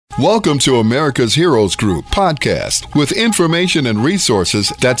Welcome to America's Heroes Group podcast with information and resources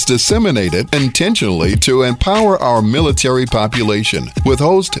that's disseminated intentionally to empower our military population. With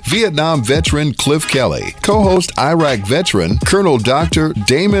host Vietnam veteran Cliff Kelly, co-host Iraq veteran Colonel Dr.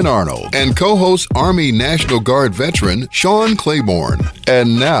 Damon Arnold, and co-host Army National Guard veteran Sean Claiborne.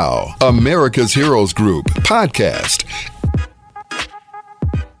 And now, America's Heroes Group podcast.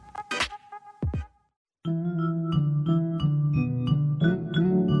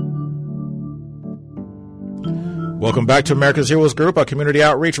 Welcome back to America's Heroes Group, a community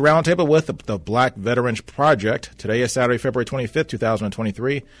outreach roundtable with the Black Veterans Project. Today is Saturday, February 25th,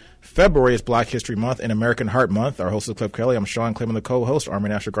 2023. February is Black History Month and American Heart Month. Our host is Cliff Kelly. I'm Sean Claiborne, the co-host, Army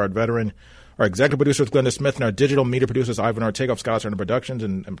National Guard veteran. Our executive producer is Glenda Smith, and our digital media producer is Ivan Ortega of Scott Turner Productions,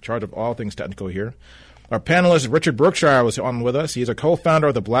 and in charge of all things technical here. Our panelist, Richard Brookshire, was on with us. He's a co-founder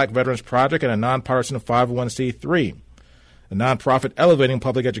of the Black Veterans Project and a nonpartisan 501c3. A nonprofit elevating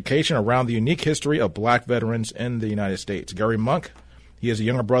public education around the unique history of Black veterans in the United States. Gary Monk, he is a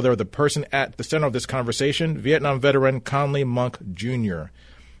younger brother of the person at the center of this conversation, Vietnam veteran Conley Monk Jr.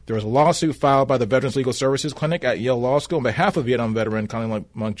 There was a lawsuit filed by the Veterans Legal Services Clinic at Yale Law School on behalf of Vietnam veteran Conley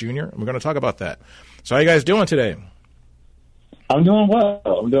Monk Jr., and we're going to talk about that. So how are you guys doing today? I'm doing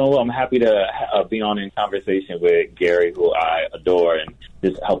well. I'm happy to be on in conversation with Gary, who I adore, and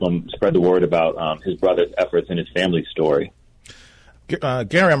just help him spread the word about his brother's efforts and his family's story.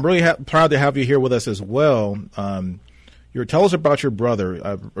 Gary, I'm really proud to have you here with us as well. Tell us about your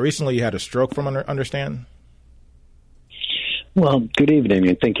brother. Recently you had a stroke, from understand? Well, good evening,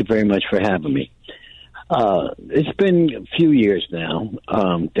 and thank you very much for having me. It's been a few years now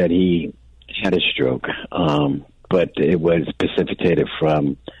that he had a stroke, but it was precipitated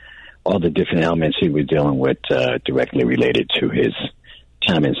from all the different elements he was dealing with directly related to his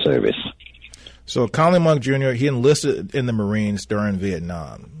time in service. So Conley Monk Jr., he enlisted in the Marines during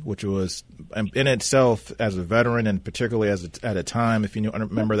Vietnam, which was in itself, as a veteran, and particularly at a time, if you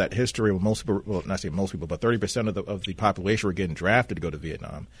remember that history, most people, well, not say most people, but 30% of the population were getting drafted to go to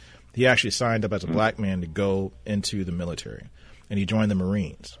Vietnam. He actually signed up as a black man to go into the military, and he joined the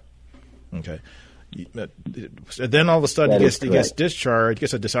Marines. Okay. Then all of a sudden he gets discharged,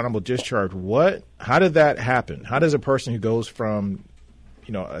 gets a dishonorable discharge. How did that happen? How does a person who goes from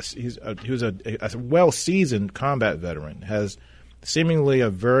he was a well-seasoned combat veteran, has seemingly a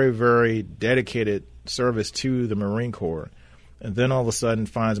very, very dedicated service to the Marine Corps, and then all of a sudden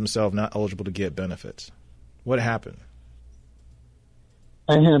finds himself not eligible to get benefits? What happened?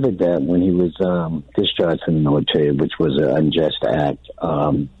 I have it that when he was discharged from the military, which was an unjust act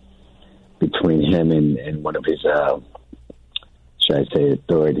between him and one of his, should I say,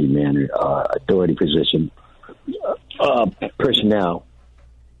 authority position personnel.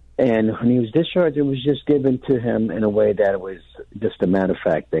 And when he was discharged, it was just given to him in a way that it was just a matter of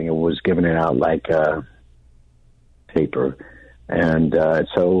fact thing. It was given it out like paper. And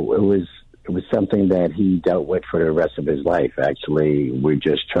so it was something that he dealt with for the rest of his life. Actually, we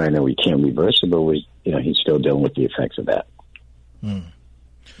can't reverse it, but he's still dealing with the effects of that.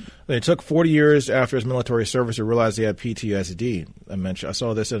 It took 40 years after his military service to realize he had PTSD. I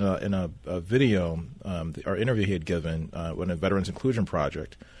saw this in a video, or interview he had given when a Veterans Inclusion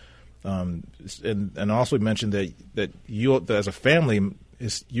Project. And also mentioned that you, as a family,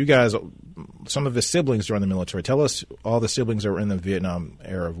 you guys, some of his siblings joined the military. Tell us all the siblings that were in the Vietnam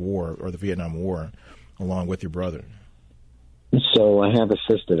era of war, or the Vietnam War, along with your brother. So I have a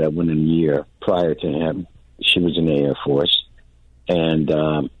sister that went in a year prior to him. She was in the Air Force, and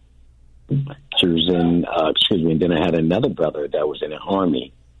she was in. And then I had another brother that was in the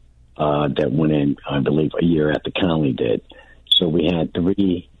Army that went in, I believe, a year after Conley did. So we had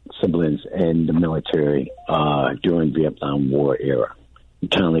 3 siblings in the military during Vietnam War era.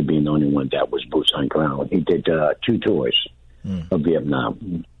 Conley being the only one that was boots on ground. He did 2 tours of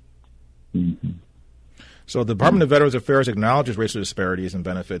Vietnam. Mm-hmm. So the Department of Veterans Affairs acknowledges racial disparities in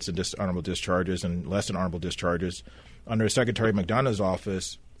benefits and dishonorable discharges and less than honorable discharges under Secretary McDonough's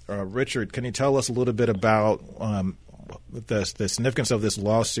office. Richard, can you tell us a little bit about the significance of this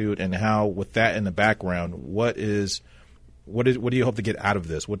lawsuit, and how, with that in the background, what do you hope to get out of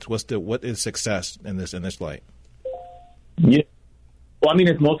this? What is success in this light? Yeah. Well, I mean,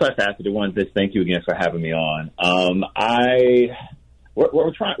 it's multifaceted. One, just thank you again for having me on.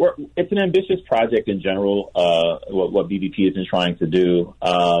 It's an ambitious project in general. What BVP has been trying to do.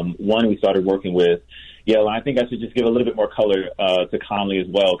 One, we started working with Yeah, well, I think I should just give a little bit more color to Conley as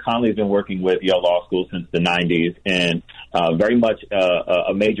well. Conley's been working with Yale Law School since the 90s and very much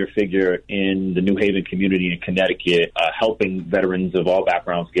a major figure in the New Haven community in Connecticut, helping veterans of all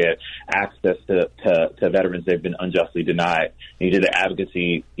backgrounds get access to veterans they've been unjustly denied. And he did the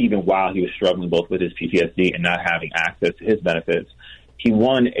advocacy even while he was struggling both with his PTSD and not having access to his benefits. He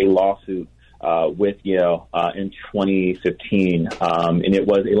won a lawsuit with Yale in 2015, and it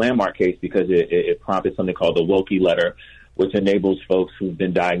was a landmark case because it prompted something called the Wilkie Letter, which enables folks who've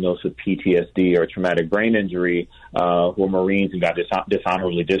been diagnosed with PTSD or traumatic brain injury, who are Marines and got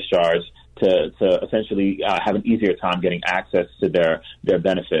dishonorably discharged, to essentially have an easier time getting access to their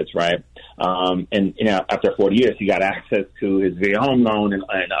benefits, right? And after 40 years, he got access to his VA home loan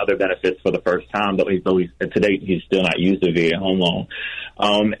and other benefits for the first time. Though to date he's still not used the VA home loan.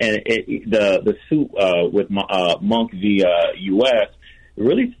 The suit with Monk v. U.S.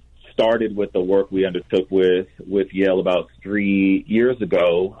 really started with the work we undertook with Yale about 3 years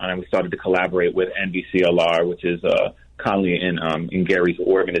ago, and we started to collaborate with NBCLR, which is Conley and Gary's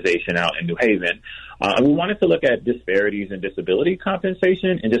organization out in New Haven. And we wanted to look at disparities in disability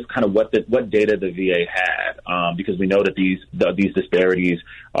compensation and just kind of what data the VA had, because we know that these disparities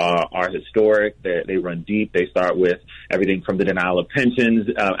are historic. They run deep. They start with everything from the denial of pensions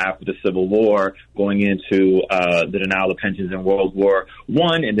after the Civil War, going into the denial of pensions in World War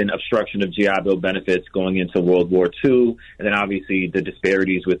I, and then obstruction of GI Bill benefits going into World War II, and then obviously the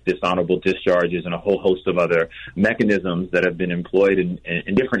disparities with dishonorable discharges and a whole host of other mechanisms that have been employed in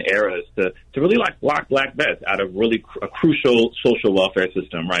different eras to really lock Black vets out of really a crucial social welfare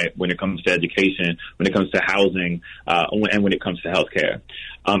system, right, when it comes to education, when it comes to housing, and when it comes to healthcare.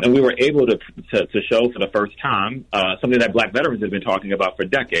 And we were able to show for the first time something that Black veterans have been talking about for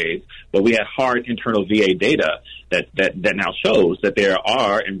decades, but we had hard internal VA data that now shows that there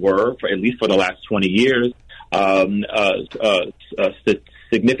are and were, for at least for the last 20 years,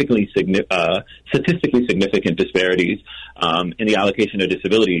 statistically significant disparities in the allocation of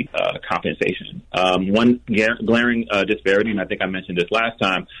disability compensation. One glaring disparity, and I think I mentioned this last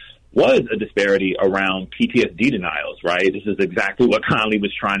time, was a disparity around PTSD denials, right? This is exactly what Conley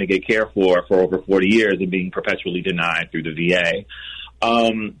was trying to get care for over 40 years and being perpetually denied through the VA.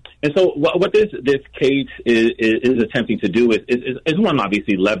 And so what this case is attempting to do is one,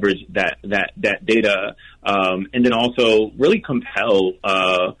 obviously leverage that data, and then also really compel,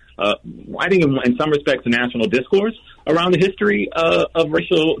 I think in some respects, a national discourse around the history of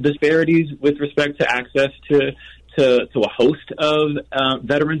racial disparities with respect to access to a host of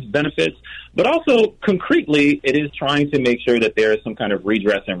veterans' benefits, but also concretely, it is trying to make sure that there is some kind of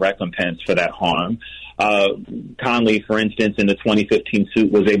redress and recompense for that harm. Conley, for instance, in the 2015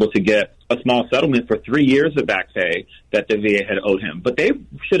 suit, was able to get a small settlement for 3 years of back pay that the VA had owed him. But they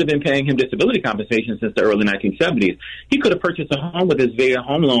should have been paying him disability compensation since the early 1970s. He could have purchased a home with his VA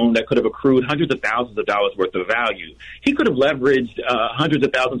home loan that could have accrued hundreds of thousands of dollars worth of value. He could have leveraged hundreds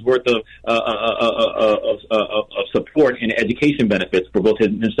of thousands worth of support and education benefits for both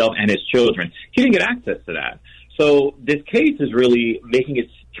himself and his children. He didn't get access to that. So this case is really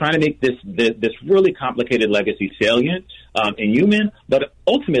trying to make this really complicated legacy salient and human, but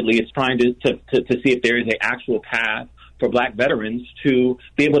ultimately it's trying to see if there is an actual path for Black veterans to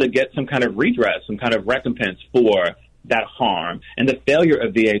be able to get some kind of redress, some kind of recompense for that harm and the failure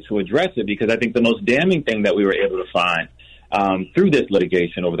of VA to address it. Because I think the most damning thing that we were able to find through this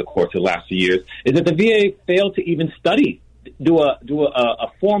litigation over the course of the last few years is that the VA failed to even do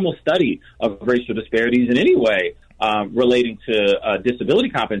a formal study of racial disparities in any way relating to disability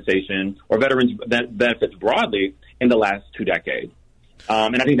compensation or veterans benefits broadly in the last 2 decades.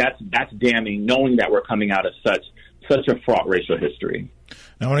 And I think that's damning, knowing that we're coming out of such a fraught racial history.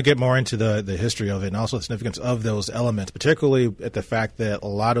 Now, I want to get more into the history of it and also the significance of those elements, particularly at the fact that a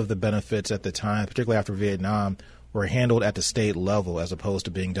lot of the benefits at the time, particularly after Vietnam, were handled at the state level as opposed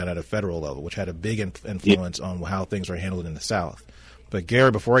to being done at a federal level, which had a big influence on how things are handled in the South. But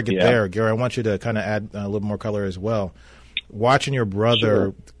Gary, before I get there, Gary, I want you to kind of add a little more color as well. Watching your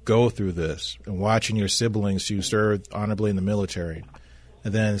brother go through this and watching your siblings who served honorably in the military,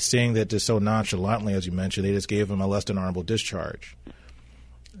 and then seeing that just so nonchalantly, as you mentioned, they just gave him a less than honorable discharge.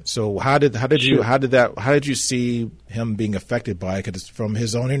 So how did you see him being affected by it? Because from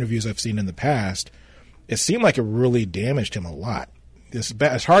his own interviews I've seen in the past, it seemed like it really damaged him a lot.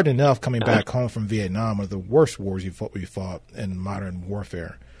 It's hard enough coming back home from Vietnam, one of the worst wars we fought in modern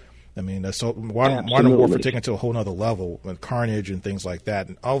warfare. I mean, so modern warfare taken it to a whole other level with carnage and things like that.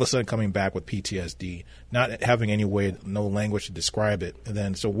 And all of a sudden coming back with PTSD, not having any way, no language to describe it. And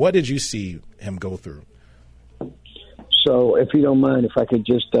then, so what did you see him go through? So if you don't mind, if I could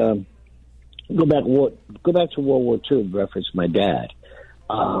just go back to World War II. Reference my dad.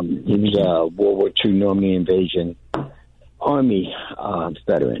 He was a World War II Normandy invasion Army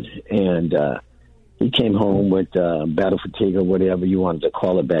veteran, and he came home with battle fatigue or whatever you wanted to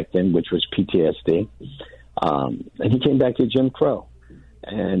call it back then, which was PTSD. And he came back to Jim Crow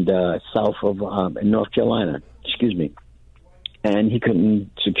and south of in North Carolina. Excuse me. And he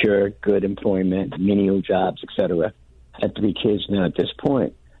couldn't secure good employment, menial jobs, etc. Had 3 kids now at this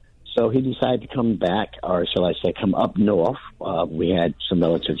point. So he decided to come back, or shall I say, come up north. We had some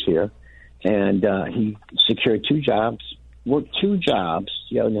relatives here. And he secured 2 jobs, worked 2 jobs,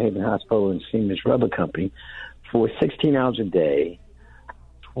 Yale New Haven Hospital and Siemens Rubber Company, for 16 hours a day,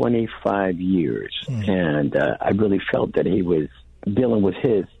 25 years. And I really felt that he was dealing with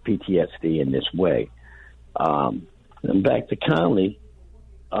his PTSD in this way. And back to Conley,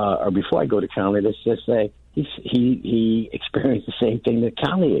 or before I go to Conley, let's just say he experienced the same thing that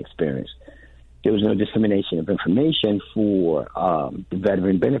Conley experienced. There was no dissemination of information for the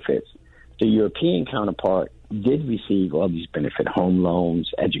veteran benefits. The European counterpart did receive all these benefits, home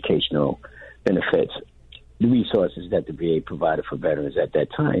loans, educational benefits, the resources that the VA provided for veterans at that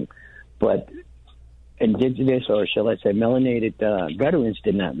time. But indigenous, or shall I say melanated veterans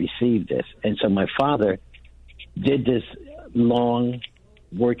did not receive this. And so my father did this long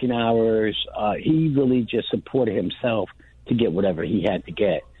working hours. He really just supported himself to get whatever he had to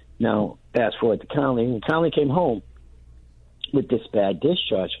get. Now, fast forward to Conley. When Conley came home with this bad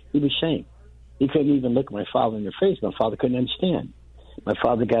discharge, he was ashamed. He couldn't even look my father in the face. My father couldn't understand. My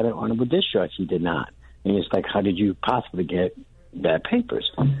father got an honorable discharge. He did not. And it's like, how did you possibly get bad papers?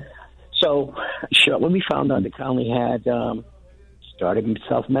 So, when we found out that Conley had started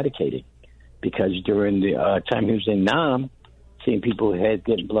self-medicating, because during the time he was in Nam, seeing people's heads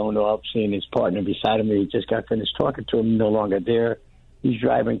getting blown off, seeing his partner beside him, he just got finished talking to him, no longer there. He's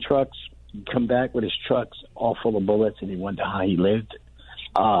driving trucks, come back with his trucks all full of bullets, and he wondered how he lived.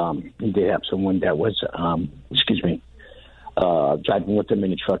 He did have someone that was, driving with him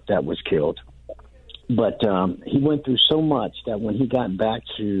in a truck that was killed. But he went through so much that when he got back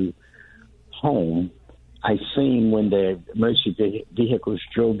to home, I seen when the emergency vehicles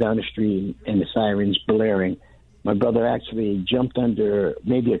drove down the street and the sirens blaring, my brother actually jumped under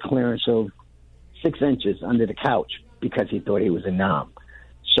maybe a clearance of 6 inches under the couch because he thought he was a Nam.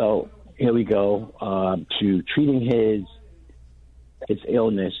 So here we go to treating his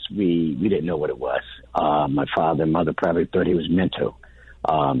illness. We didn't know what it was. My father and mother probably thought he was mental,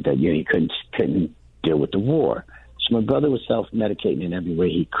 that he couldn't deal with the war. So my brother was self-medicating in every way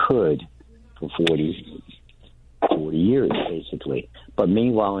he could for 40 years, basically. But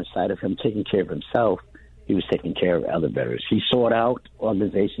meanwhile, inside of him taking care of himself, he was taking care of other veterans. He sought out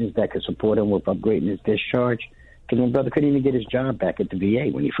organizations that could support him with upgrading his discharge, because my brother couldn't even get his job back at the VA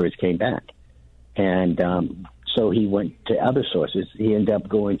when he first came back. And so he went to other sources. He ended up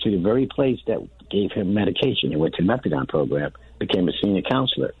going to the very place that gave him medication. He went to the methadone program, became a senior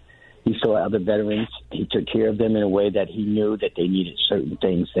counselor. He saw other veterans. He took care of them in a way that he knew that they needed certain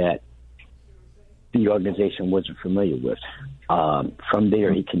things that the organization wasn't familiar with. From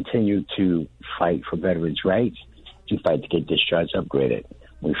there, he continued to fight for veterans' rights and fight to get discharge upgraded.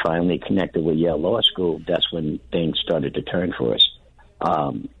 We finally connected with Yale Law School. That's when things started to turn for us,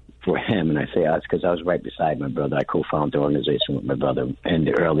 for him. And I say us because I was right beside my brother. I co-founded the organization with my brother in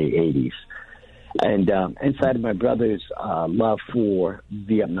the early 80s. And inside of my brother's love for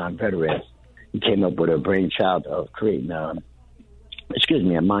Vietnam veterans, he came up with a brainchild of creating a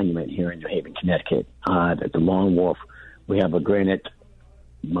monument here in New Haven, Connecticut. At the Long Wharf, we have a granite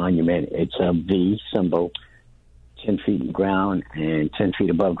monument. It's a V symbol, 10 feet in ground and 10 feet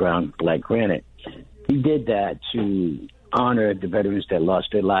above ground, black granite. He did that to honor the veterans that lost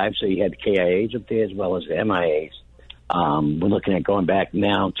their lives. So you had the KIAs up there as well as the MIAs. We're looking at going back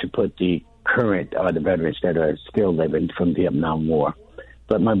now to put the current the veterans that are still living from the Vietnam War.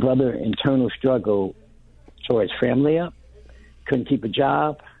 But my brother, internal struggle tore his family up, couldn't keep a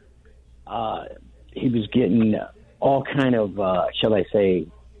job. He was getting all kind of, shall I say,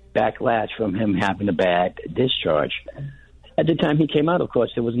 backlash from him having a bad discharge. At the time he came out, of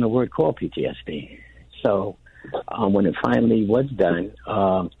course, there wasn't a word called PTSD. So when it finally was done,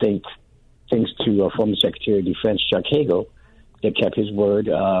 thanks to former Secretary of Defense Chuck Hagel, that kept his word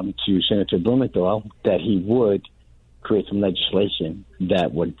to Senator Blumenthal that he would create some legislation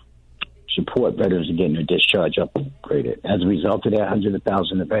that would support veterans in getting their discharge upgraded. As a result of that, hundreds of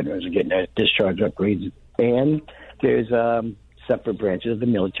thousands of veterans are getting their discharge upgraded. And there's separate branches of the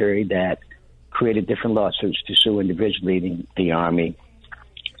military that created different lawsuits to sue individually the Army,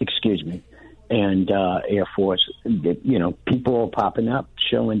 and Air Force. People are popping up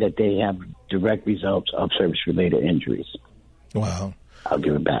showing that they have direct results of service-related injuries. Wow. I'll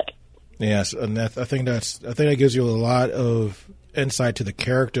give it back. Yes, and I think that gives you a lot of insight to the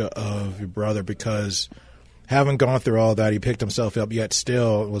character of your brother, because having gone through all that, he picked himself up, yet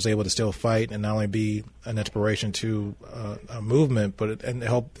still was able to still fight and not only be an inspiration to a movement, but and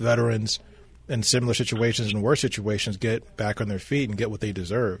help veterans in similar situations and worse situations get back on their feet and get what they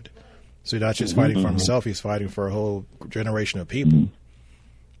deserved. So he's not just fighting for himself; he's fighting for a whole generation of people.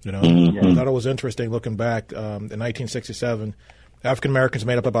 You know, I thought it was interesting looking back in 1967. African Americans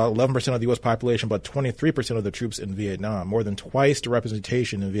made up about 11% of the U.S. population, but 23% of the troops in Vietnam, more than twice the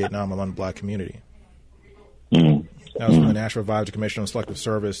representation in Vietnam among the black community. That was from the National Advisory Commission on Selective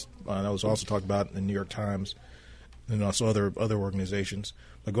Service. That was also talked about in the New York Times and also other organizations.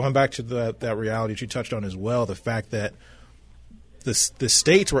 But going back to that reality that you touched on as well, the fact that the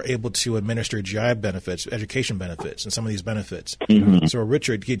states were able to administer GI benefits, education benefits, and some of these benefits. So,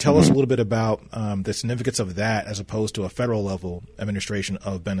 Richard, can you tell us a little bit about the significance of that as opposed to a federal level administration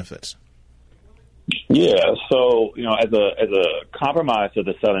of benefits? Yeah, so, you know, as a compromise to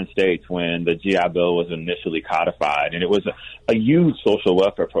the southern states when the GI Bill was initially codified, and it was a huge social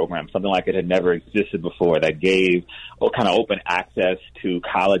welfare program, something like it had never existed before, that gave kind of open access to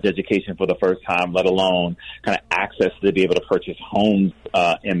college education for the first time, let alone kind of access to be able to purchase homes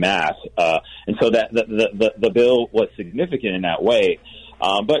en masse. And so that the bill was significant in that way.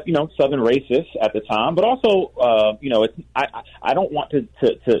 But, you know, Southern racists at the time, but also, you know, I don't want to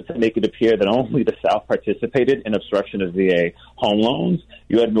make it appear that only the South participated in obstruction of VA home loans.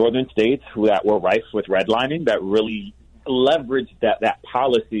 You had northern states that were rife with redlining that really leveraged that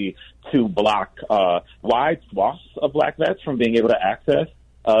policy to block wide swaths of black vets from being able to access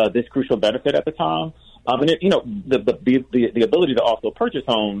this crucial benefit at the time. And it, you know, the ability to also purchase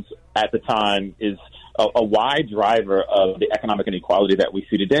homes at the time is a wide driver of the economic inequality that we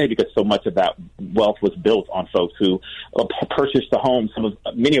see today, because so much of that wealth was built on folks who purchased the home,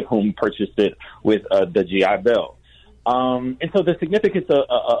 many of whom purchased it with the GI Bill. And so the significance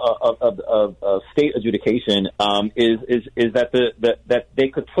of state adjudication is that they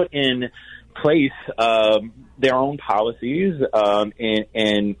could put in place their own policies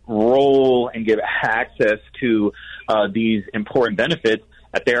and roll and give access to these important benefits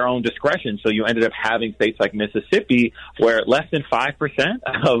at their own discretion. So you ended up having states like Mississippi, where less than 5%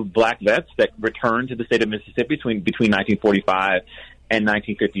 of black vets that returned to the state of Mississippi between 1945 and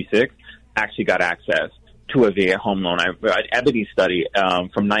 1956 actually got access to a VA home loan. An Ebony study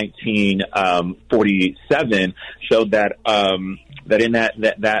from 1947 showed that that in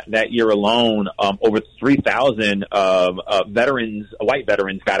that year alone, over 3,000 veterans, white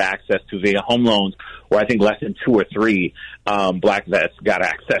veterans, got access to VA home loans, where I think less than 2 or 3 black vets got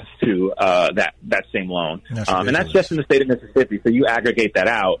access to that same loan. And that's just in the state of Mississippi. So you aggregate that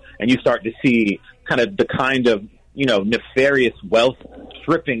out, and you start to see kind of nefarious wealth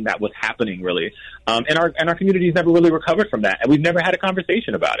stripping that was happening, really. And our communities never really recovered from that. And we've never had a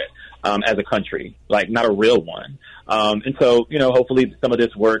conversation about it as a country, like not a real one. And so, you know, hopefully some of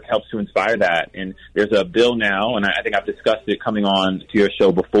this work helps to inspire that. And there's a bill now, and I think I've discussed it coming on to your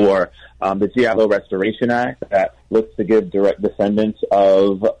show before, the GI Bill Restoration Act, that looks to give direct descendants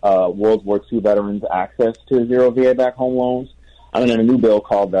of World War II veterans access to zero VA-backed home loans. And then a new bill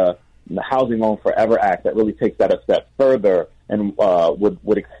called the Housing Loan Forever Act that really takes that a step further and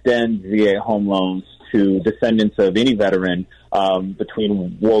would extend VA home loans to descendants of any veteran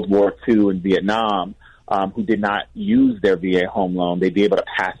between World War II and Vietnam who did not use their VA home loan. They'd be able to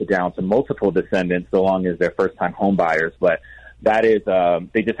pass it down to multiple descendants so long as they're first-time home buyers. But that is,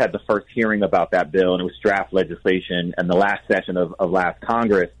 they just had the first hearing about that bill, and it was draft legislation in the last session of last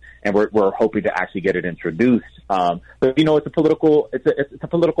Congress. And we're hoping to actually get it introduced. But you know, it's a political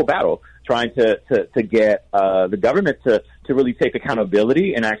battle, trying to get the government to really take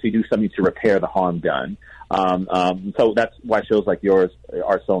accountability and actually do something to repair the harm done. So that's why shows like yours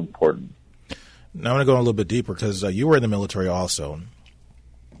are so important. Now I want to go a little bit deeper, because you were in the military also.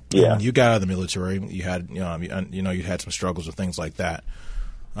 Yeah, you got out of the military. You had you had some struggles with things like that.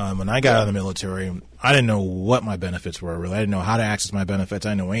 When I got out of the military, I didn't know what my benefits were, really. I didn't know how to access my benefits.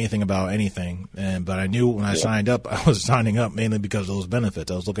 I didn't know anything about anything. But I knew when I signed up, I was signing up mainly because of those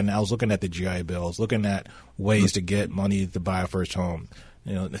benefits. I was looking at the GI Bill. I was looking at ways to get money to buy a first home,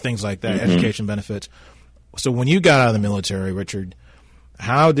 things like that, education benefits. So when you got out of the military, Richard,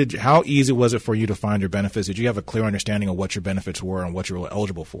 how easy was it for you to find your benefits? Did you have a clear understanding of what your benefits were and what you were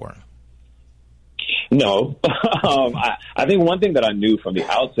eligible for? No. I think one thing that I knew from the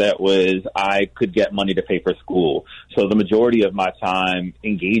outset was I could get money to pay for school. So the majority of my time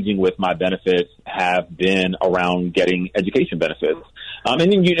engaging with my benefits have been around getting education benefits. And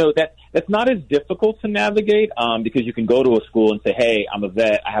then, that's not as difficult to navigate because you can go to a school and say, hey, I'm a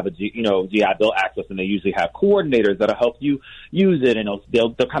vet. I have a GI Bill access, and they usually have coordinators that'll help you use it, and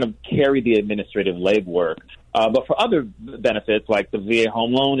they'll kind of carry the administrative legwork. But for other benefits, like the VA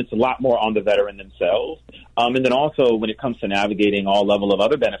home loan, it's a lot more on the veteran themselves. And then also when it comes to navigating all level of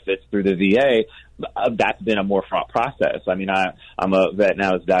other benefits through the VA, that's been a more fraught process. I mean, I'm a vet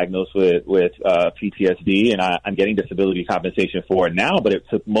now that's diagnosed with PTSD, and I'm getting disability compensation for it now, but it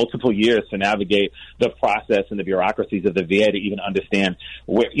took multiple years to navigate the process and the bureaucracies of the VA to even understand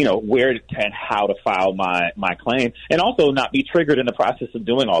where and how to file my claim, and also not be triggered in the process of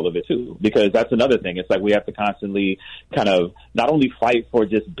doing all of it too, because that's another thing. It's like we have to constantly kind of not only fight for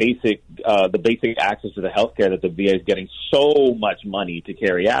just the basic access to the healthcare that the VA is getting so much money to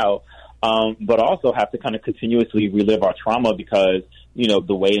carry out, but also have to kind of continuously relive our trauma because,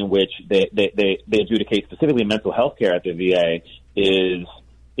 the way in which they adjudicate specifically mental health care at the VA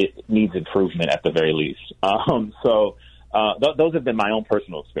it needs improvement at the very least. Those have been my own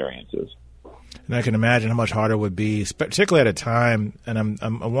personal experiences. And I can imagine how much harder it would be, particularly at a time. And I'm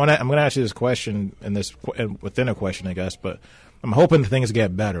going to ask you this question within a question, I guess, but I'm hoping things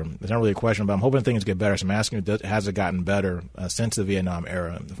get better. It's not really a question, but I'm hoping things get better. So I'm asking you, has it gotten better since the Vietnam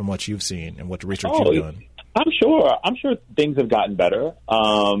era from what you've seen and what the research you've done? I'm sure things have gotten better.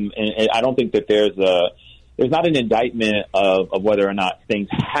 And I don't think that there's not an indictment of whether or not things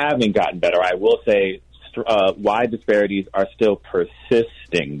haven't gotten better. I will say wide disparities are still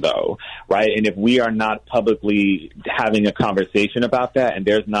persisting, though, right? And if we are not publicly having a conversation about that, and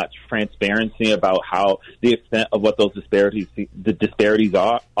there's not transparency about how the extent of what those disparities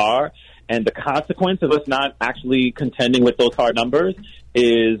are, and the consequence of us not actually contending with those hard numbers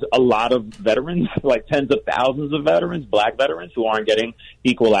is a lot of veterans, like tens of thousands of veterans, Black veterans, who aren't getting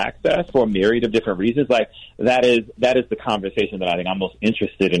equal access for a myriad of different reasons. Like that is the conversation that I think I'm most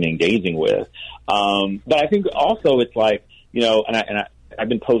interested in engaging with. But I think also it's like, I've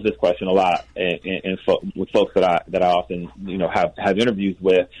been posed this question a lot with folks that I often have interviews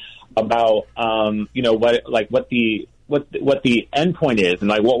with about what the end point is, and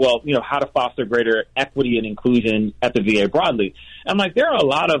like, how to foster greater equity and inclusion at the VA broadly. And like, there are a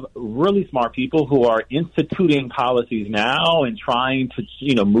lot of really smart people who are instituting policies now and trying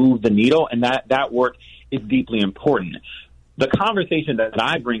to, move the needle, and that work is deeply important. The conversation that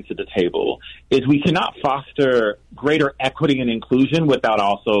I bring to the table is we cannot foster greater equity and inclusion without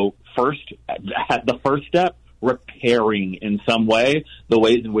also the first step, repairing in some way the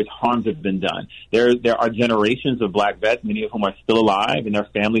ways in which harms have been done. There are generations of Black vets, many of whom are still alive, and their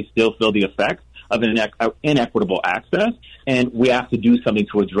families still feel the effects of inequitable access, and we have to do something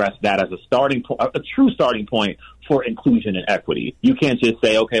to address that as a true starting point for inclusion and equity. You can't just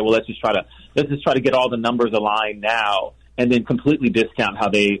say, okay, well, let's just try to get all the numbers aligned now, and then completely discount how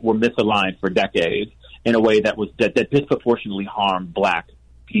they were misaligned for decades in a way that disproportionately harmed Black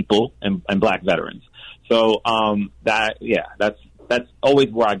people and Black veterans. So that's always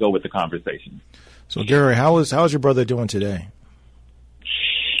where I go with the conversation. So Gary, how is your brother doing today?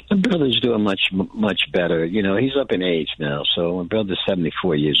 My brother's doing much better. He's up in age now, so my brother's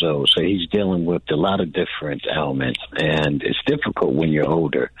 74 years old, so he's dealing with a lot of different ailments, and it's difficult when you're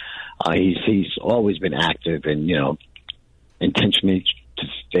older. He's always been active and, intentionally to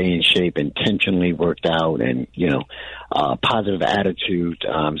stay in shape, intentionally worked out, and, positive attitude.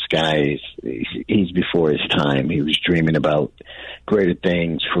 This guy, he's before his time. He was dreaming about greater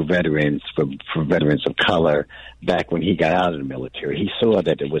things for veterans, for veterans of color back when he got out of the military. He saw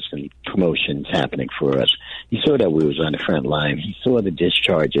that there was some promotions happening for us. He saw that we was on the front line. He saw the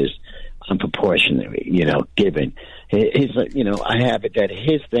discharges unproportionately, given. I have it that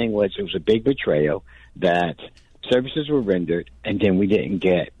his thing was it was a big betrayal that services were rendered, and then we didn't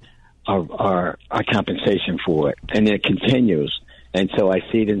get our compensation for it, and it continues. And so I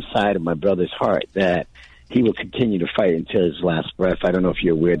see it inside of my brother's heart that he will continue to fight until his last breath. I don't know if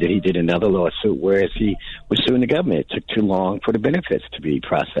you're aware that he did another lawsuit, whereas he was suing the government. It took too long for the benefits to be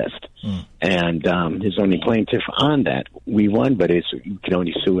processed. And his only plaintiff on that, we won, but you can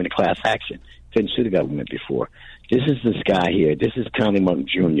only sue in a class action. Couldn't sue the government before. This is this guy here. This is Conley Monk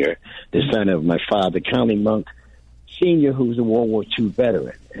Jr., the son of my father, Conley Monk Sr., who's a World War II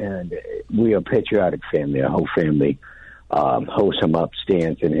veteran. And we are a patriotic family. Our whole family holds him up,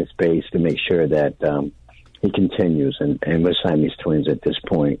 stands in his base to make sure that he continues. And we're Siamese twins at this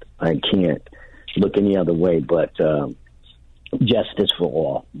point. I can't look any other way but justice for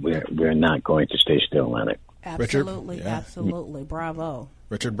all. We're not going to stay still on it. Absolutely, Richard? Yeah. absolutely. Bravo.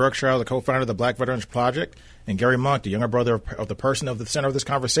 Richard Berkshire, the co-founder of the Black Veterans Project, and Gary Monk, the younger brother of the person of the center of this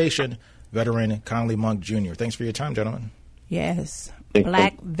conversation, veteran Conley Monk Jr. Thanks for your time, gentlemen. Yes.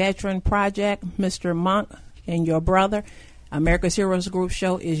 Black Veteran Project, Mr. Monk and your brother, America's Heroes Group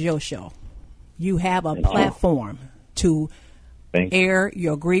show is your show. You have a platform to air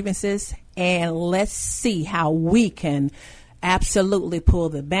your grievances, and let's see how we can absolutely pull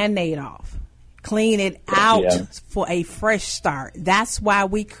the Band-Aid off. Clean it out for a fresh start. That's why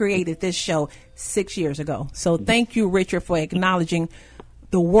we created this show 6 years ago. So thank you, Richard, for acknowledging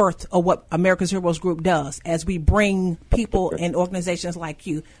the worth of what America's Heroes Group does as we bring people and organizations like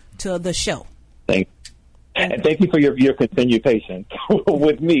you to the show. And thank you for your continued patience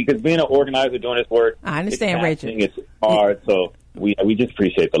with me, because being an organizer doing this work, I understand, Richard. It's hard, so we just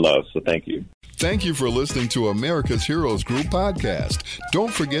appreciate the love. So thank you. Thank you for listening to America's Heroes Group podcast.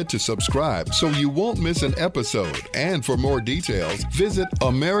 Don't forget to subscribe so you won't miss an episode. And for more details, visit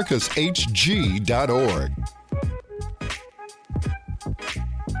americashg.org.